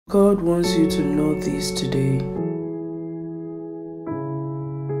God wants you to know this today.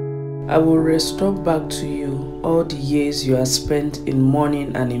 I will restore back to you all the years you have spent in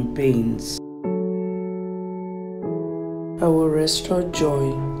mourning and in pains. I will restore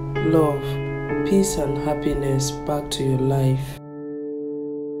joy, love, peace and happiness back to your life.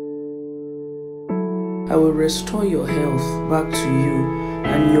 I will restore your health back to you,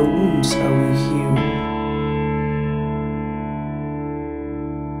 and your wounds I will heal.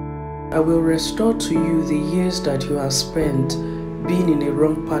 I will restore to you the years that you have spent being in a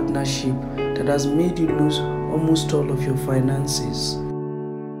wrong partnership that has made you lose almost all of your finances.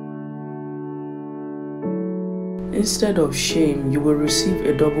 Instead of shame, you will receive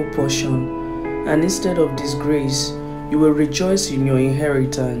a double portion, and instead of disgrace, you will rejoice in your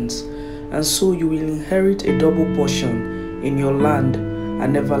inheritance, and so you will inherit a double portion in your land,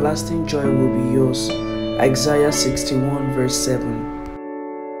 and everlasting joy will be yours. Isaiah 61 verse 7.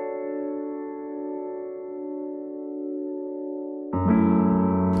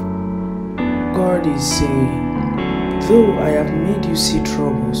 God is saying, though I have made you see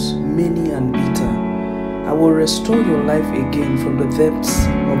troubles, many and bitter, I will restore your life again from the depths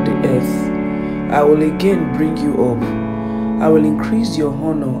of the earth. I will again bring you up. I will increase your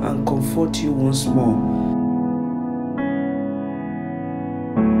honor and comfort you once more.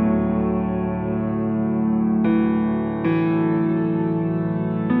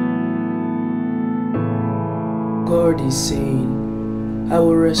 God is saying, I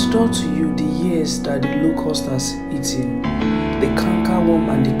will restore to you the years that the locust has eaten, the cankerworm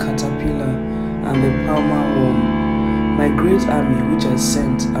and the caterpillar and the palmer worm, my great army which I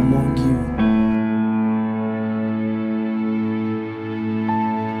sent among you.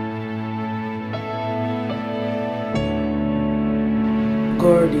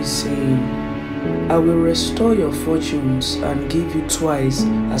 God is saying, I will restore your fortunes and give you twice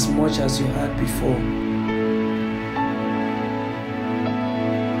as much as you had before.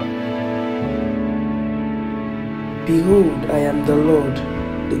 Behold, I am the Lord,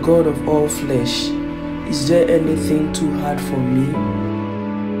 the God of all flesh. Is there anything too hard for me?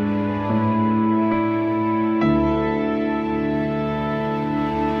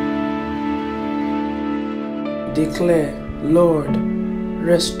 Declare, Lord,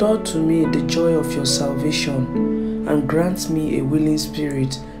 restore to me the joy of your salvation and grant me a willing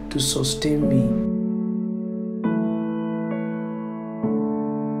spirit to sustain me.